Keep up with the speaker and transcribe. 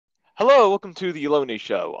Hello, welcome to the Elone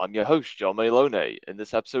Show. I'm your host, John Malone. In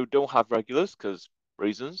this episode, don't have regulars because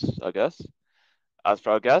reasons, I guess. As for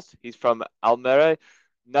our guest, he's from Almere,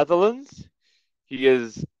 Netherlands. He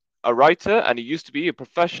is a writer and he used to be a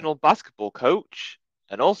professional basketball coach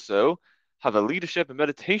and also have a leadership and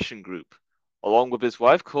meditation group along with his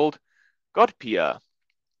wife called Godipa.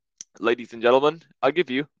 Ladies and gentlemen, I give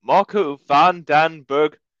you Marco van den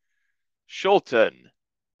Berg Scholten.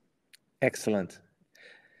 Excellent.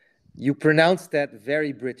 You pronounced that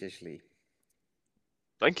very Britishly.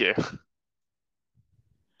 Thank you.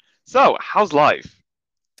 So, how's life?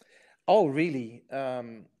 Oh, really?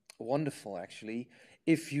 Wonderful, actually.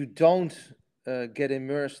 If you don't get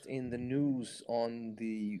immersed in the news on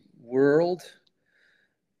the world,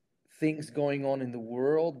 things going on in the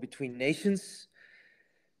world between nations,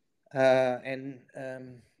 and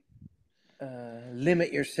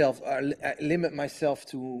limit yourself, limit myself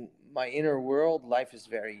to my inner world, life is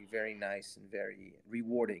very, very nice and very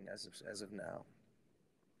rewarding as of now.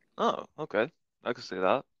 Oh, okay. I can see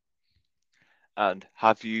that. And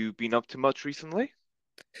have you been up to much recently?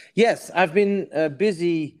 Yes, I've been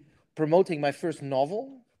busy promoting my first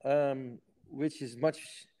novel, which is much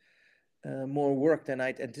more work than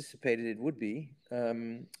I'd anticipated it would be.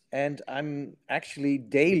 And I'm actually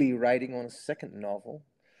daily writing on a second novel.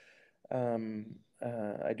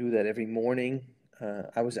 I do that every morning.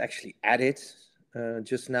 I was actually at it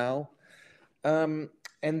just now. Um,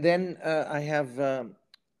 and then I have a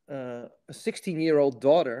 16-year-old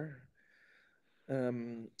daughter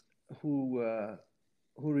um, who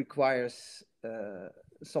who requires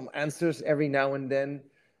some answers every now and then.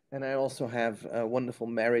 And I also have a wonderful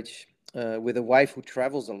marriage with a wife who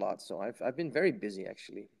travels a lot. So I've been very busy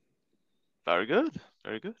actually. Very good.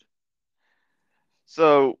 Very good.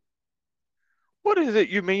 So, what is it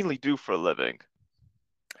you mainly do for a living?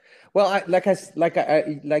 Well,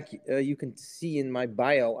 you can see in my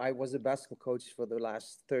bio, I was a basketball coach for the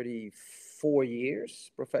last 34 years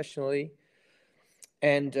professionally,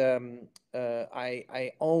 and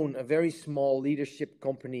I own a very small leadership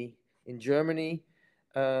company in Germany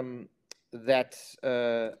um, that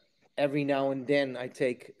every now and then I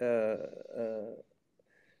take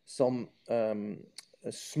some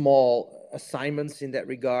small assignments in that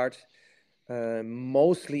regard,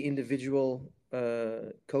 mostly individual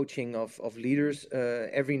coaching of leaders,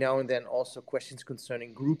 every now and then also questions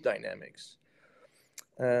concerning group dynamics.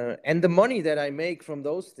 And the money that I make from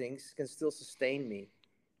those things can still sustain me.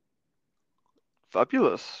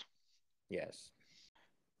 Fabulous. Yes.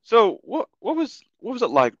 So, what was it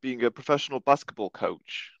like being a professional basketball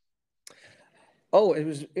coach? Oh,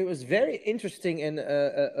 it was very interesting and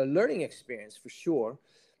a learning experience for sure,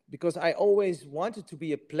 because I always wanted to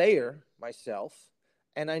be a player myself,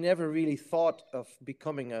 and I never really thought of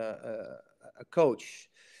becoming a coach.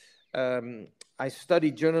 Um, I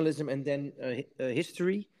studied journalism and then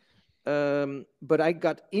history, but I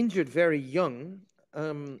got injured very young,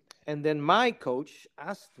 and then my coach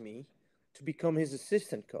asked me to become his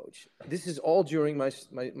assistant coach. This is all during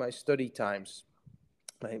my study times,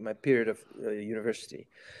 my period of university.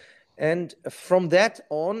 And from that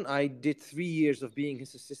on, I did 3 years of being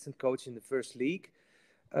his assistant coach in the first league.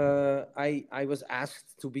 I was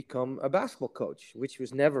asked to become a basketball coach, which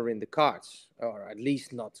was never in the cards, or at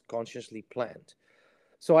least not consciously planned.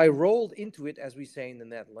 So I rolled into it, as we say in the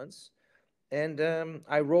Netherlands, and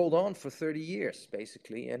I rolled on for 30 years,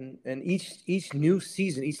 basically. And each new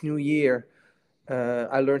season, each new year,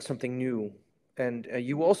 I learned something new. And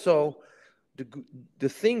you also, the, the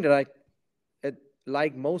thing that I uh,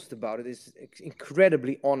 like most about it is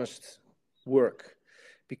incredibly honest work,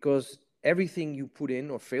 because everything you put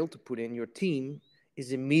in or fail to put in your team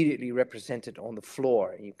is immediately represented on the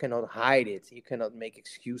floor. You cannot hide it. You cannot make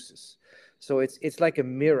excuses. So it's like a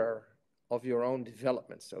mirror of your own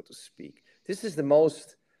development, so to speak. This is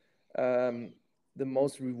um, the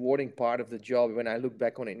most rewarding part of the job when I look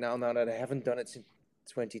back on it now. Now that I haven't done it since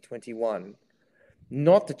 2021,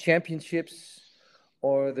 not the championships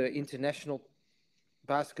or the international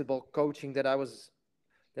basketball coaching that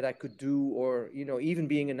I could do, or even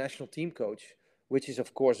being a national team coach, which is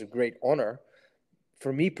of course a great honor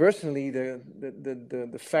for me personally.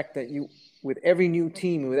 The fact that you, with every new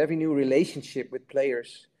team, with every new relationship with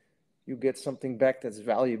players, you get something back that's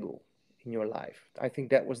valuable in your life. I think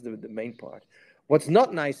that was the main part. What's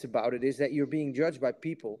not nice about it is that you're being judged by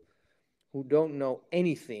people who don't know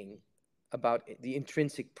anything about the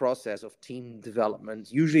intrinsic process of team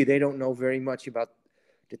development. Usually they don't know very much about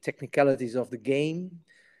the technicalities of the game.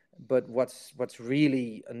 But what's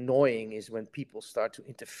really annoying is when people start to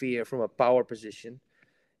interfere from a power position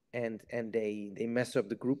and they mess up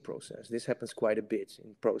the group process. This happens quite a bit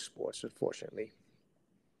in pro sports, unfortunately.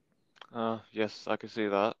 Yes, I can see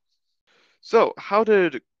that. So, how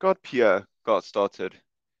did Godpia got started?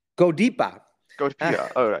 Godipa. Uh,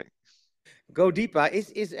 Godpia, all right. Godipa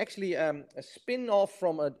is actually a spin-off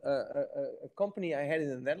from a company I had in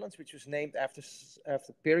the Netherlands, which was named after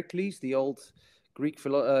Pericles, the old Greek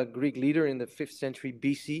leader in the 5th century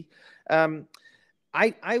BC. Um,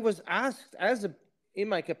 I was asked in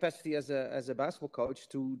my capacity as a basketball coach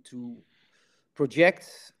to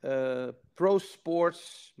project pro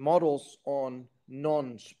sports models on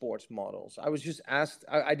non-sports models. I was just asked.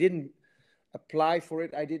 I didn't apply for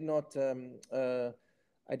it. I did not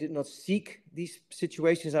seek these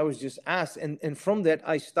situations. I was just asked, and from that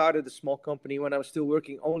I started a small company when I was still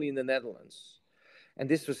working only in the Netherlands. And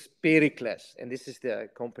this was Pericles, and this is the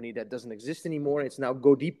company that doesn't exist anymore. It's now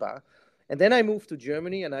Godipa. And then I moved to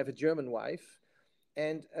Germany, and I have a German wife,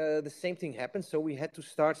 and the same thing happened. So we had to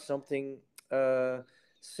start something uh,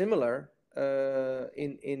 similar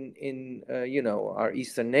in our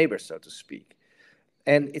eastern neighbors, so to speak.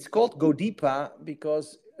 And it's called Godipa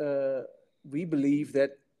because we believe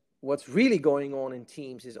that what's really going on in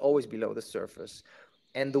teams is always below the surface.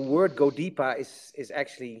 And the word Godipa is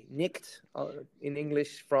actually nicked in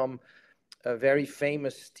English from a very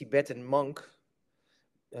famous Tibetan monk,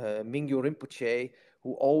 Mingyu Rinpoche,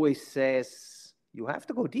 who always says, "You have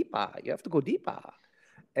to go deeper. You have to go deeper."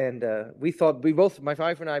 And my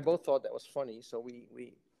wife and I both thought that was funny, so we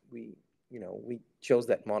we chose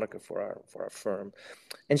that moniker for our firm.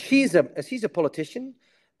 And she's a politician,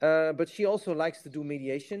 but she also likes to do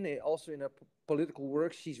mediation. Also in her political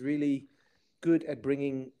work, she's really good at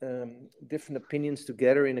bringing different opinions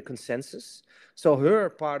together in a consensus. So her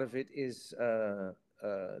part of it is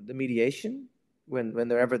the mediation.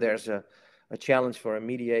 Whenever there's a challenge for a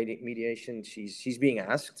mediation, she's being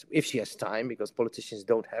asked if she has time, because politicians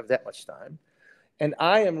don't have that much time. And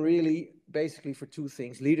I am really basically for two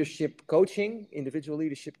things: leadership coaching, individual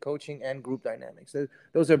leadership coaching, and group dynamics.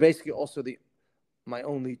 Those are basically also my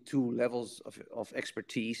only two levels of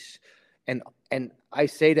expertise. And I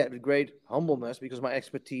say that with great humbleness, because my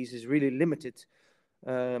expertise is really limited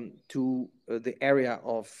to the area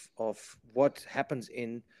of what happens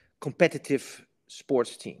in competitive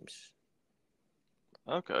sports teams.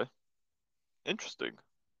 Okay, interesting.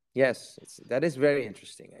 Yes, that is very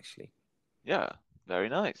interesting, actually. Yeah, very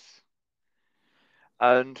nice.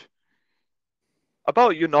 And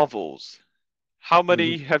about your novels, how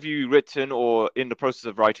many Mhm. have you written or in the process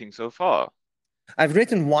of writing so far? I've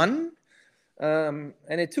written one,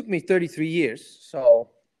 and it took me 33 years. So,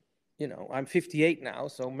 I'm 58 now,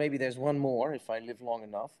 so maybe there's one more if I live long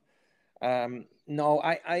enough. No,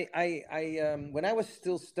 when I was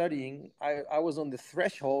still studying, I was on the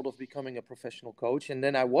threshold of becoming a professional coach, and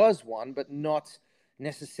then I was one, but not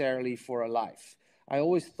necessarily for a life. I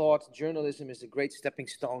always thought journalism is a great stepping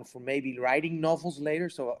stone for maybe writing novels later,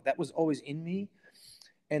 so that was always in me.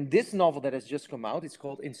 And this novel that has just come out, it's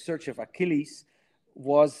called In Search of Achilles,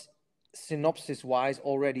 was synopsis wise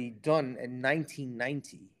already done in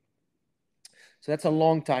 1990. So that's a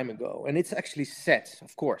long time ago. And it's actually set,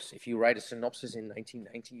 of course. If you write a synopsis in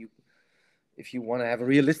 1990, if you want to have a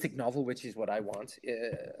realistic novel, which is what I want,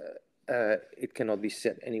 it cannot be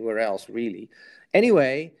set anywhere else, really.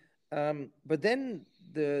 Anyway, but then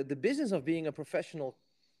the business of being a professional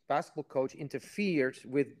basketball coach interfered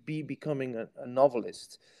with becoming a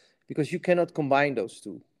novelist, because you cannot combine those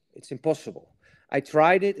two. It's impossible. I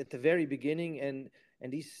tried it at the very beginning, and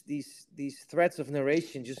these threads of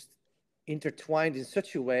narration just intertwined in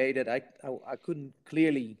such a way that I couldn't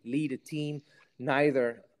clearly lead a team.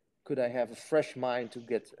 Neither could I have a fresh mind to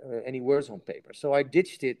get any words on paper. So I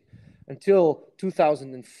ditched it until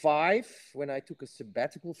 2005, when I took a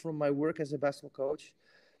sabbatical from my work as a basketball coach.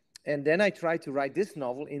 And then I tried to write this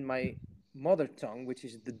novel in my mother tongue, which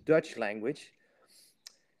is the Dutch language.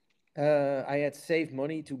 I had saved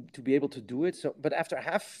money to be able to do it. So, but after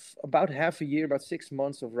about half a year, about 6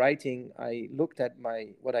 months of writing, I looked at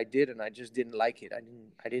what I did, and I just didn't like it.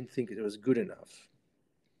 I didn't think it was good enough.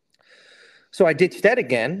 So I ditched that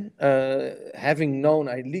again, having known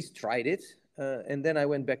I at least tried it, and then I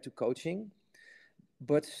went back to coaching.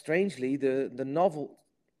 But strangely, the novel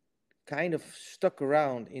kind of stuck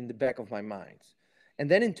around in the back of my mind. And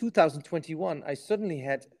then in 2021, I suddenly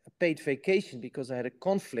had a paid vacation because I had a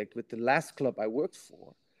conflict with the last club I worked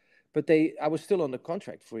for. But I was still on the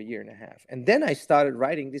contract for a year and a half. And then I started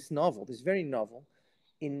writing this novel, this very novel,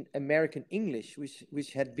 in American English,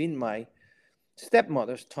 which had been my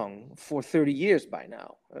stepmother's tongue for 30 years by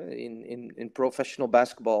now. In professional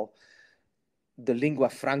basketball, the lingua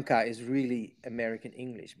franca is really American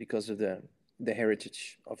English because of the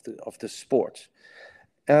heritage of the sport.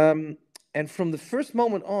 Um, and from the first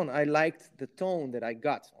moment on, I liked the tone that I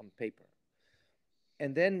got on paper.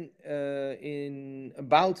 And then in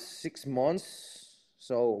about 6 months,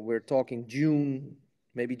 so we're talking June,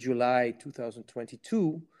 maybe July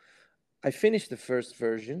 2022, I finished the first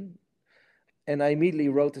version and I immediately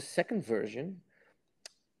wrote the second version.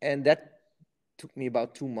 And that took me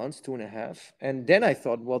about 2 months, 2.5. And then I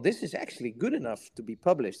thought, well, this is actually good enough to be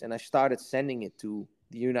published. And I started sending it to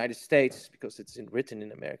the United States because it's written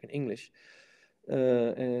in American English.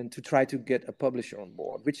 And to try to get a publisher on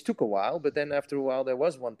board, which took a while. But then after a while, there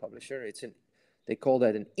was one publisher. They call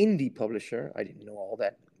that an indie publisher. I didn't know all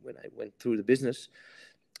that when I went through the business.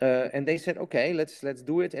 And they said, okay, let's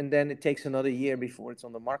do it. And then it takes another year before it's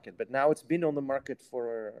on the market. But now it's been on the market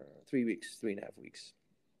for 3 weeks, 3.5 weeks.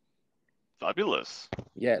 Fabulous.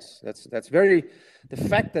 Yes, that's very the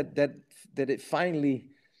fact that it finally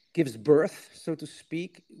gives birth, so to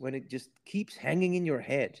speak, when it just keeps hanging in your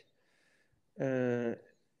head.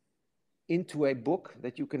 Into a book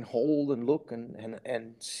that you can hold and look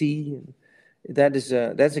and see. And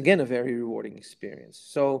that's again a very rewarding experience.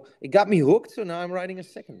 So it got me hooked. So now I'm writing a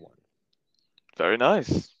second one. Very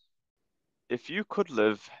nice. If you could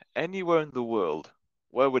live anywhere in the world,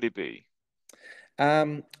 where would it be?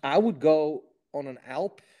 I would go on an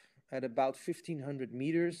Alp at about 1,500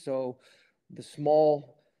 meters. So the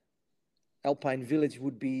small alpine village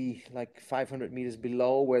would be like 500 meters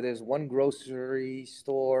below, where there's one grocery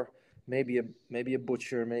store, maybe a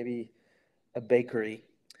butcher, maybe a bakery,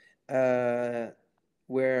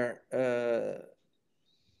 where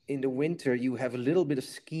in the winter you have a little bit of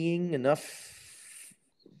skiing, enough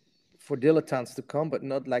for dilettantes to come, but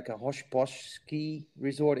not like a hosh posh ski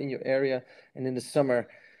resort in your area. And in the summer,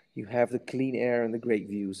 you have the clean air and the great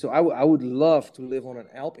view. So I would love to live on an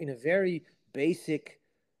Alp in a very basic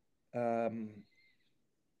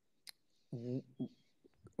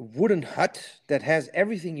wooden hut that has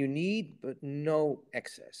everything you need, but no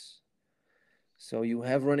excess. So you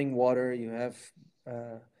have running water, you have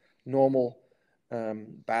normal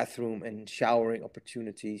bathroom and showering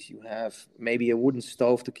opportunities. You have maybe a wooden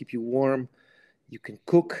stove to keep you warm. You can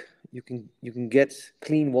cook. You can get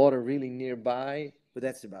clean water really nearby. But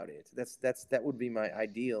that's about it. That would be my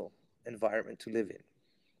ideal environment to live in.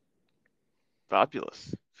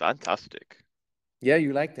 Fabulous. Fantastic. Yeah,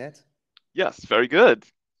 you like that? Yes, very good.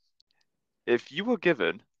 If you were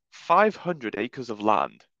given 500 acres of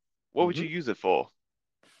land, what would you Mm-hmm. use it for?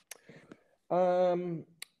 Um,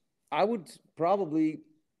 I would probably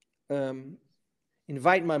um,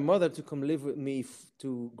 invite my mother to come live with me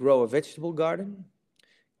to grow a vegetable garden.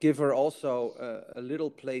 Give her also a little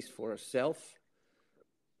place for herself.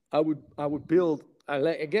 I would build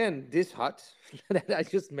again this hut that I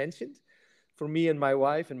just mentioned for me and my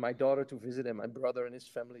wife and my daughter to visit, and my brother and his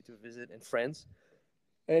family to visit, and friends.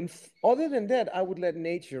 And other than that, I would let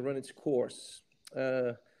nature run its course.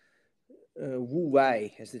 Wu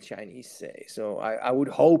wai, as the Chinese say. So I would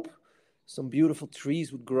hope some beautiful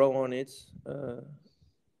trees would grow on it,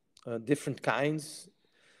 different kinds.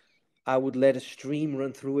 I would let a stream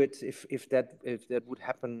run through it if that would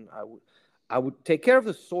happen. I would take care of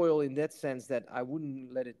the soil in that sense that I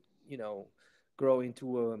wouldn't let it grow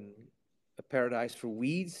into a paradise for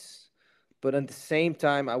weeds, but at the same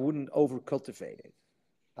time I wouldn't over cultivate it.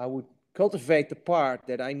 I would cultivate the part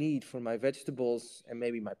that I need for my vegetables and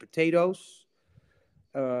maybe my potatoes,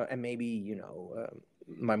 and maybe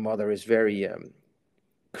my mother is very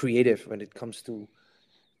creative when it comes to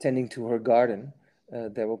tending to her garden.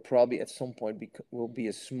 There will probably at some point will be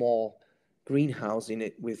a small greenhouse in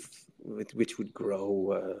it with which would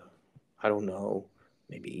grow. I don't know,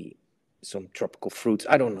 maybe some tropical fruits.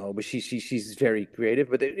 I don't know, but she's very creative.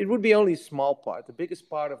 But it would be only a small part. The biggest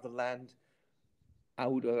part of the land, I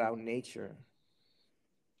would allow nature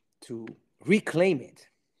to reclaim it,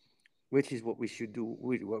 which is what we should do.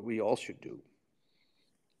 What we all should do.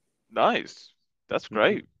 Nice. That's Mhm.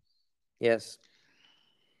 great. Yes.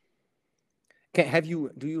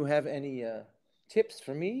 Do you have any tips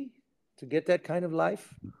for me to get that kind of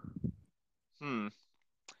life? Hmm.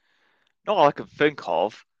 Not all I can think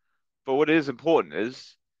of, but what is important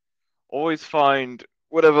is always find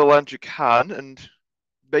whatever land you can and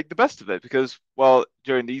make the best of it because, well,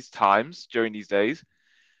 during these times, during these days,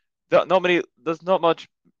 there's not much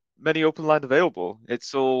many open land available.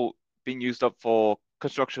 It's all being used up for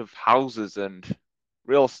construction of houses and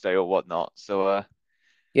real estate or whatnot. So,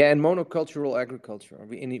 Yeah, and monocultural agriculture.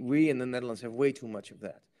 We in the Netherlands have way too much of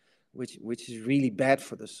that, which is really bad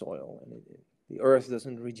for the soil, and the earth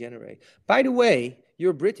doesn't regenerate. By the way,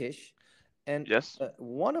 you're British. And Yes.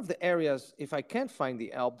 one of the areas, if I can't find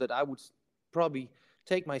the Alp, that I would probably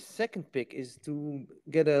take my second pick is to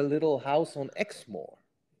get a little house on Exmoor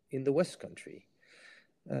in the West Country.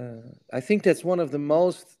 I think that's one of the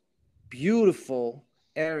most beautiful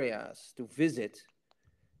areas to visit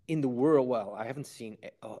in the world. Well, I haven't seen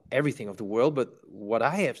everything of the world, but what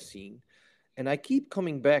I have seen, and I keep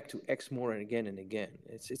coming back to Exmoor again and again.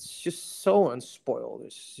 It's just so unspoiled.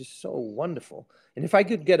 It's just so wonderful. And if I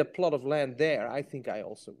could get a plot of land there, I think I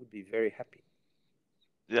also would be very happy.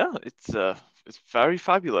 Yeah, it's very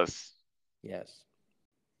fabulous. Yes.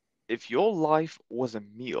 If your life was a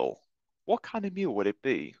meal, what kind of meal would it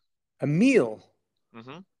be? A meal.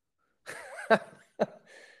 Hmm.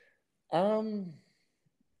 um,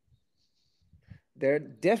 there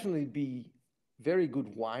definitely be very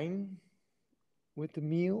good wine with the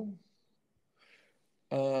meal.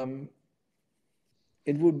 Um,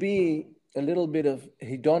 it would be a little bit of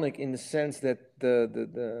hedonic in the sense that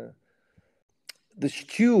the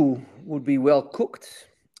stew would be well cooked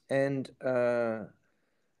and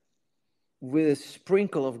with a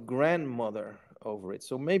sprinkle of grandmother over it.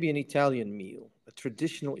 So maybe an Italian meal, a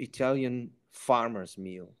traditional Italian farmer's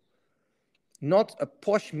meal. Not a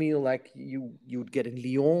posh meal like you'd get in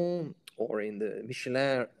Lyon or in the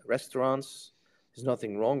Michelin restaurants. There's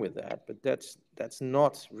nothing wrong with that, but that's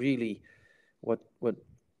not really what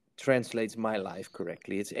translates my life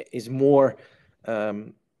correctly. It's more,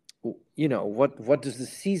 um, what does the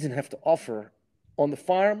season have to offer on the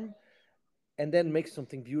farm, and then make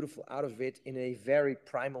something beautiful out of it in a very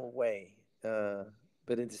primal way,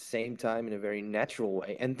 but at the same time in a very natural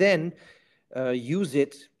way, and then use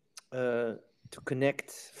it to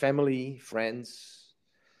connect family, friends,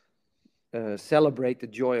 celebrate the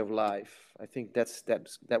joy of life. I think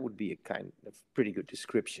that would be a kind of pretty good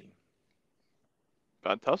description.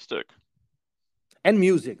 Fantastic. And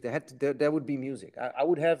music. There would be music. I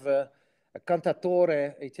would have a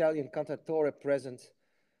cantatore, Italian cantatore present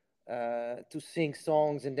to sing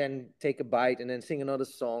songs and then take a bite and then sing another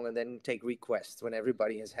song and then take requests when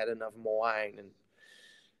everybody has had enough wine,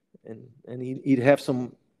 and he'd have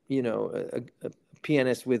some, a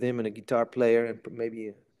pianist with him and a guitar player and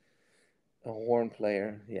maybe a horn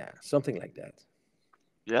player. Yeah, something like that.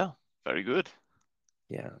 Yeah, very good.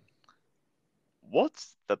 Yeah,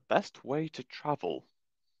 What's the best way to travel?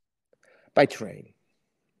 by train,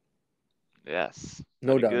 Yes,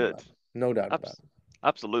 no very doubt good. about it. No doubt about Abs it.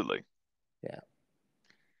 Absolutely. Yeah.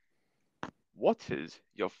 What is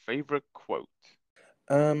your favorite quote?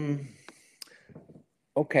 Um.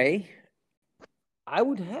 Okay. I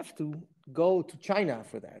would have to go to China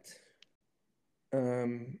for that.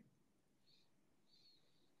 Um,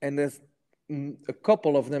 and there's a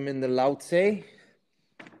couple of them in the Lao Tse.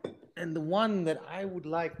 And the one that I would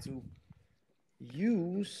like to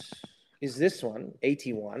use is this one,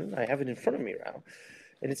 81. I have it in front of me now.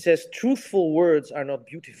 And it says, truthful words are not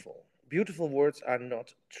beautiful. Beautiful words are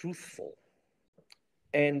not truthful.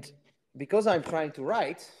 And because I'm trying to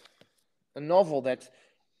write a novel that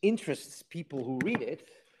interests people who read it,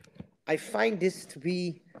 I find this to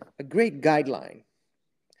be a great guideline.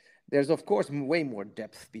 There's, of course, way more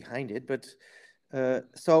depth behind it, but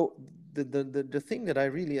so the thing that I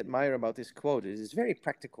really admire about this quote is it's very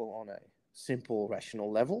practical on a simple,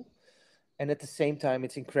 rational level, and at the same time,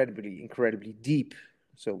 it's incredibly deep,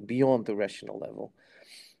 so beyond the rational level,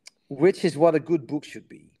 which is what a good book should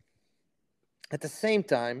be. At the same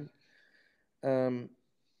time, um,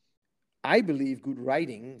 I believe good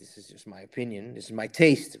writing, this is just my opinion, this is my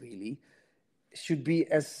taste really, should be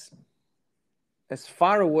as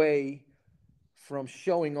far away from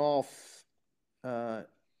showing off, uh,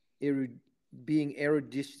 being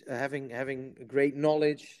erudite, having great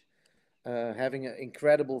knowledge, having an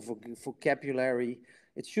incredible vocabulary.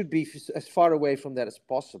 It should be as far away from that as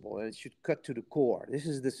possible, and it should cut to the core. This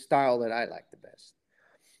is the style that I like the best.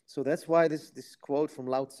 So that's why this quote from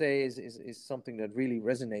Lao Tse is something that really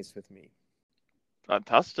resonates with me.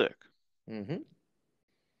 Fantastic. Hmm.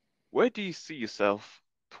 Where do you see yourself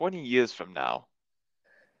 20 years from now?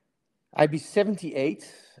 I'd be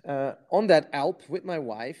 78 on that Alp with my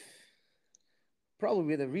wife, probably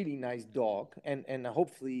with a really nice dog, and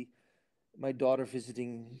hopefully my daughter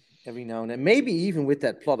visiting every now and then, maybe even with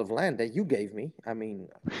that plot of land that you gave me. I mean,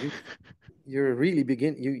 you're really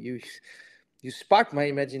you sparked my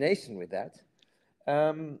imagination with that,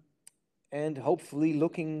 um, and hopefully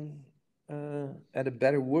looking at a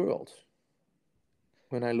better world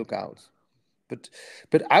when I look out. But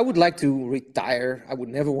but I would like to retire. I would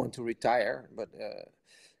never want to retire, but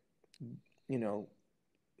you know,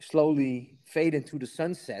 slowly fade into the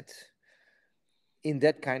sunset in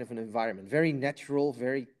that kind of an environment. Very natural,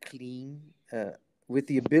 very clean, with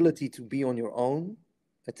the ability to be on your own,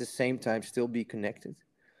 at the same time still be connected.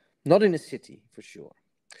 Not in a city, for sure.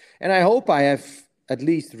 And I hope I have at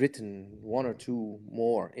least written one or two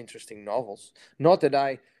more interesting novels. Not that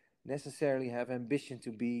I necessarily have ambition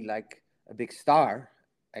to be like a big star.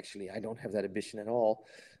 Actually, I don't have that ambition at all.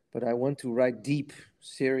 But I want to write deep,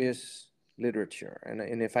 serious literature.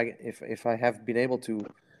 And if I have been able to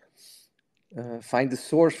find the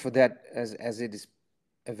source for that as it is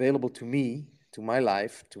available to me, to my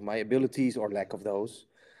life, to my abilities or lack of those,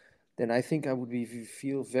 then I think I would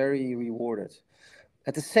feel very rewarded.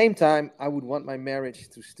 At the same time, I would want my marriage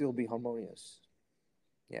to still be harmonious.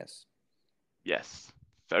 Yes. Yes,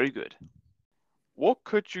 very good. What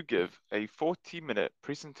could you give a 40-minute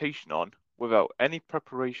presentation on without any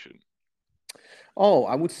preparation? Oh,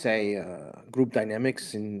 I would say group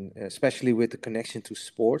dynamics, in, especially with the connection to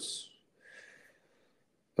sports.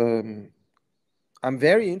 Um, I'm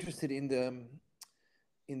very interested in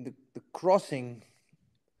the crossing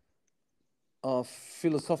of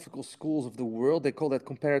philosophical schools of the world. They call that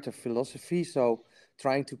comparative philosophy. So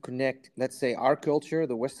trying to connect, let's say, our culture,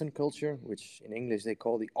 the Western culture, which in English they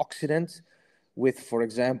call the Occident, with, for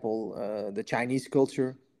example, the Chinese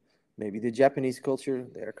culture, maybe the Japanese culture.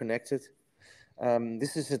 They're connected.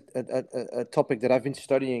 This is a topic that I've been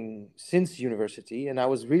studying since university, and I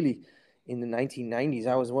was really in the 1990s.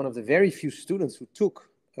 I was one of the very few students who took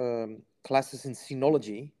classes in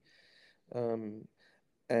sinology, um,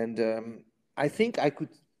 and I think I could,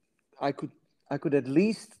 I could at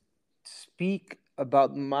least speak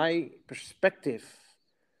about my perspective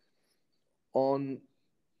on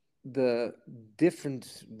the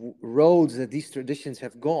different roads that these traditions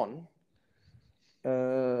have gone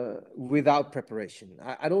without preparation.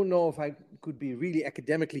 I don't know if I could be really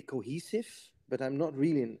academically cohesive, but I'm not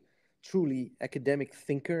really a truly academic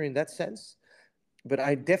thinker in that sense. But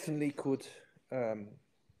I definitely um,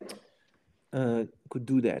 could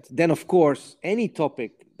do that. Then, of course, any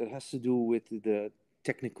topic that has to do with the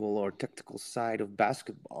technical or tactical side of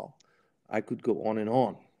basketball, I could go on and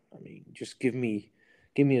on. I mean, just give me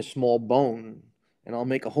a small bone, and I'll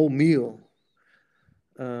make a whole meal.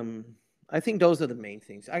 Um, I think those are the main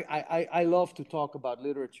things. I love to talk about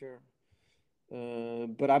literature,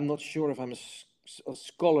 but I'm not sure if I'm a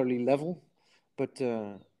scholarly level. But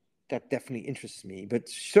that definitely interests me. But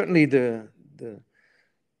certainly the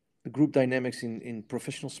group dynamics in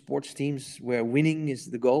professional sports teams where winning is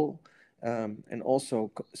the goal, and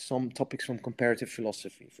also some topics from comparative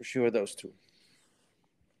philosophy. For sure, those two.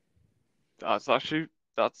 That's actually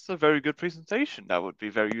that's a very good presentation. That would be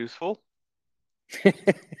very useful.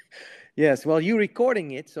 Yes, well, you're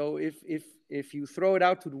recording it, so if you throw it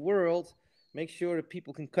out to the world, make sure that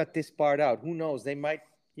people can cut this part out. Who knows? They might,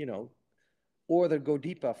 you know, order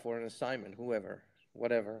Godipa for an assignment, whoever,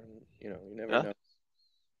 whatever. You never Yeah, know.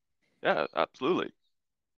 yeah, absolutely.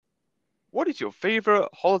 What is your favorite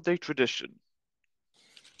holiday tradition?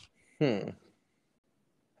 Hmm.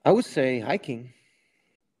 I would say hiking.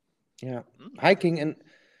 Yeah, Mm, hiking, and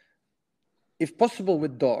if possible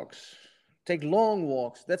with dogs. Take long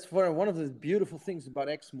walks. That's one of the beautiful things about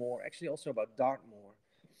Exmoor, actually also about Dartmoor,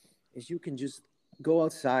 is you can just go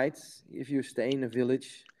outside if you stay in a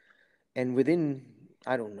village, and within,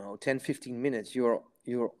 I don't know, 10, 15 minutes, you're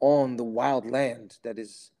on the wild land that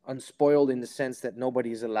is unspoiled in the sense that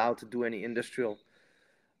nobody is allowed to do any industrial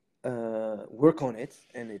work on it,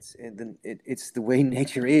 and it's the way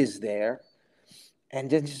nature is there, and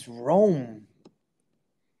then just roam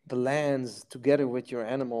the lands together with your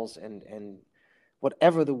animals, and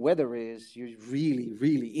whatever the weather is, you're really,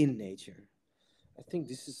 really in nature. I think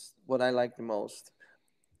this is what I like the most.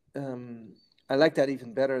 Um, I like that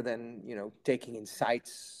even better than taking in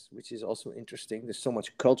sights, which is also interesting. There's so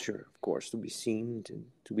much culture, of course, to be seen,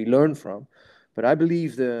 to be learned from. But I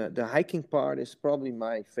believe the hiking part is probably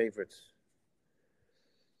my favorite.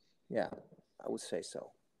 Yeah, I would say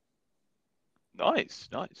so. nice,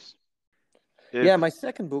 nice. Yeah, If my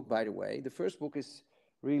second book, by the way, the first book is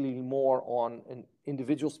really more on an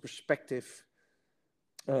individual's perspective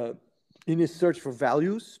uh, in his search for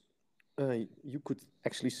values. You could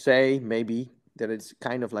actually say maybe that it's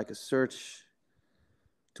kind of like a search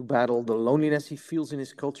to battle the loneliness he feels in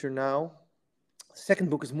his culture now. Second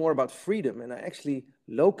book is more about freedom, and I actually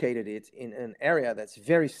located it in an area that's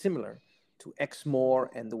very similar to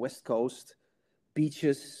Exmoor and the West Coast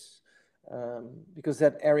beaches, because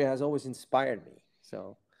that area has always inspired me.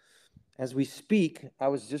 So as we speak, I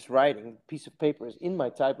was just writing. A piece of paper is in my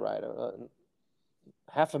typewriter,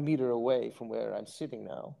 half a meter away from where I'm sitting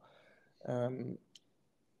now. Um,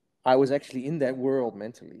 I was actually in that world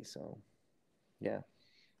mentally. So Yeah.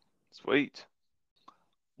 Sweet.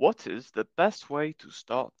 What is the best way to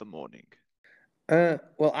start the morning?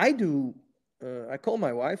 Well, I do. I call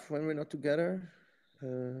my wife when we're not together,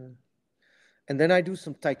 uh, and then I do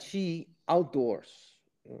some Tai Chi outdoors.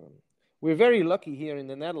 Um, we're very lucky here in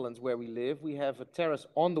the Netherlands where we live. We have a terrace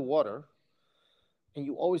on the water, and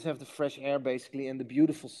you always have the fresh air basically and the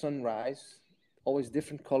beautiful sunrise. Always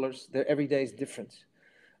different colors. Every day is different.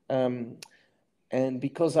 Um, and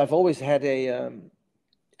because I've always had a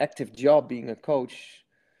active job being a coach,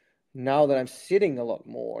 now that I'm sitting a lot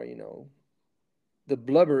more, the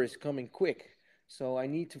blubber is coming quick. So I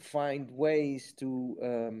need to find ways to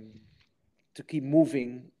keep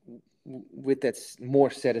moving with that more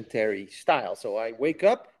sedentary style. So I wake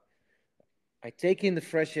up, I take in the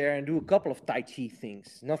fresh air and do a couple of Tai Chi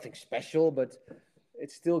things. Nothing special, but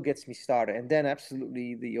it still gets me started. And then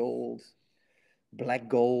absolutely the old black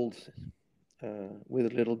gold with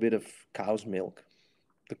a little bit of cow's milk.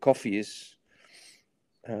 The coffee is,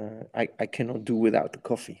 I cannot do without the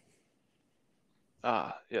coffee.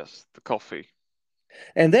 Ah, yes, the coffee.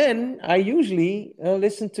 And then I usually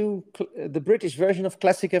listen to the British version of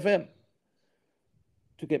Classic FM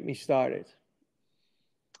to get me started.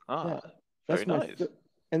 Yeah, Ah, very that's my. nice.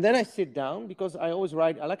 And then I sit down because I always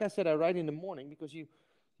write. Like I said, I write in the morning because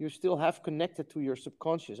you're still half connected to your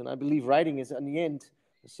subconscious, and I believe writing is in the end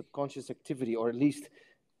a subconscious activity, or at least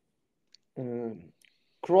um,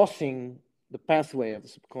 crossing the pathway of the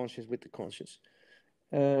subconscious with the conscious.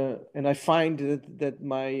 And I find that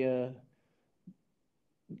my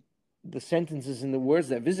the sentences and the words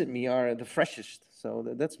that visit me are the freshest. So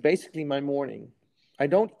that's basically my morning. I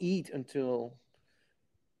don't eat until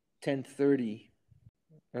 10:30,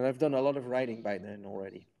 and I've done a lot of writing by then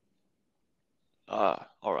already. Ah,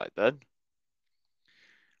 all right then.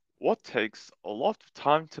 What takes a lot of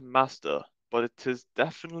time to master, but it is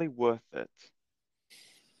definitely worth it?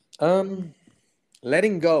 Um,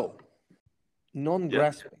 Letting go, Yeah,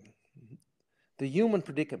 non-grasping, the human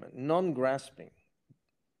predicament, non-grasping,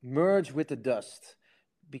 merge with the dust,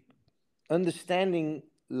 be- understanding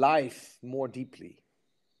life more deeply.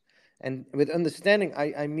 And with understanding,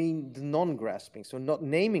 I mean the non-grasping, so not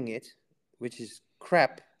naming it, which is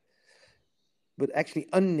crap, but actually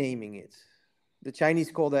unnaming it. The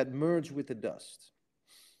Chinese call that merge with the dust.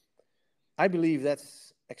 I believe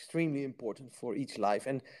that's extremely important for each life,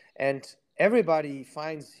 and everybody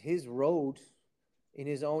finds his road in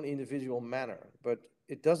his own individual manner, but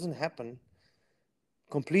it doesn't happen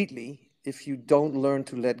completely if you don't learn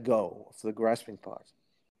to let go of the grasping part.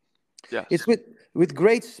 It's yes. with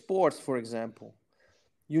great sports, for example.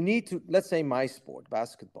 You need to, let's say my sport,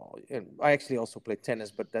 basketball. And I actually also play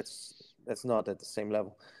tennis, but that's not at the same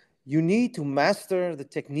level. You need to master the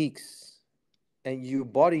techniques, and your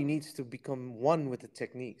body needs to become one with the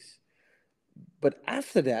techniques. But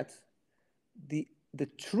after that, the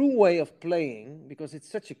true way of playing, because it's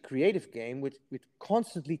such a creative game with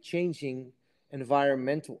constantly changing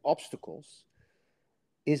environmental obstacles,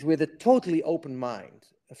 is with a totally open mind,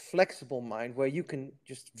 a flexible mind where you can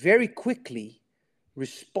just very quickly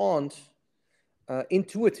respond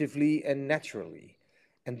intuitively and naturally.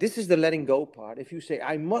 And this is the letting go part. If you say,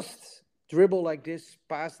 I must dribble like this,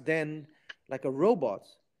 pass then, like a robot,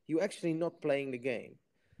 you're actually not playing the game.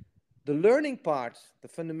 The learning part, the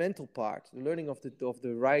fundamental part, the learning of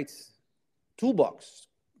the right toolbox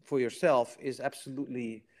for yourself is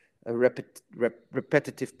absolutely a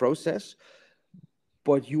repetitive process.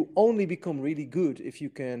 But you only become really good if you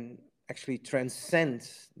can actually transcend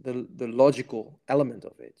the logical element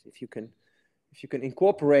of it. If you can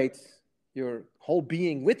incorporate your whole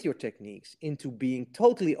being with your techniques into being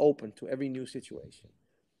totally open to every new situation.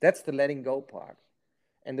 That's the letting go part.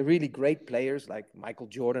 And the really great players like Michael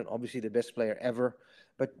Jordan, obviously the best player ever,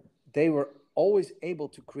 but they were always able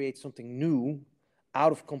to create something new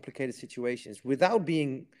out of complicated situations without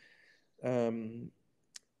being um,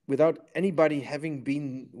 without anybody having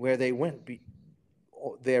been where they went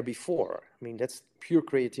there before. I mean, that's pure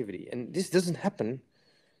creativity, and this doesn't happen.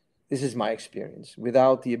 This is my experience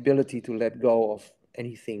without the ability to let go of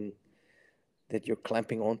anything that you're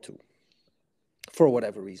clamping onto for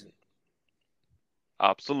whatever reason.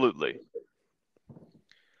 Absolutely.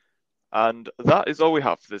 And that is all we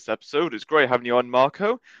have for this episode. It's great having you on,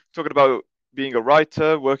 Marco, talking about being a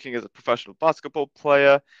writer, working as a professional basketball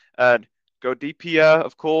player, and Godipa,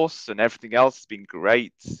 of course, and everything else has been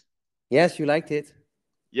great. Yes, you liked it.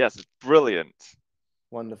 Yes, it's brilliant.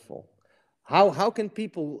 Wonderful. How can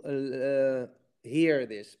people hear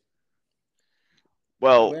this?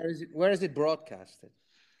 Well, Where is it broadcasted?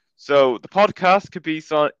 so the podcast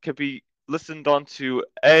could be listened on to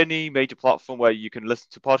any major platform where you can listen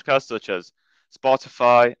to podcasts, such as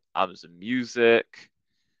Spotify, Amazon Music.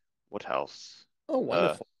 What else? Oh, Uh,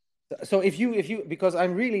 wonderful. So if you because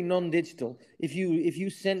I'm really non-digital, if you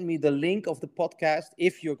send me the link of the podcast,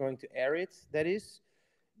 if you're going to air it, that is,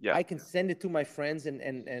 yeah. I can send it to my friends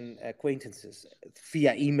and acquaintances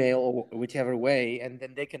via email or whichever way, and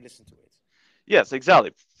then they can listen to it. Yes,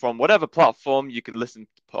 exactly. From whatever platform you can listen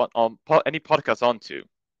on any podcast onto.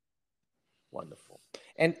 Wonderful.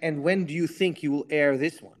 And when do you think you will air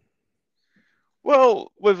this one?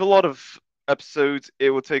 Well, with a lot of episodes, it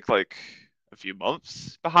will take like a few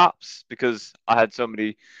months, perhaps, because I had so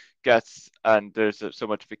many guests and there's so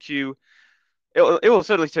much of a queue. It will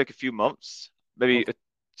certainly take a few months, maybe Okay.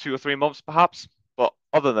 2 or 3 months, perhaps. But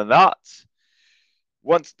other than that,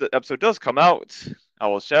 once the episode does come out, I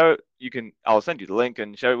will share it. I'll send you the link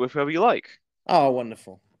and share it with whoever you like. Oh,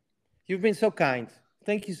 wonderful. You've been so kind.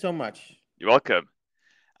 Thank you so much. You're welcome.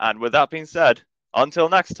 And with that being said, until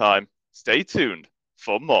next time, stay tuned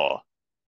for more.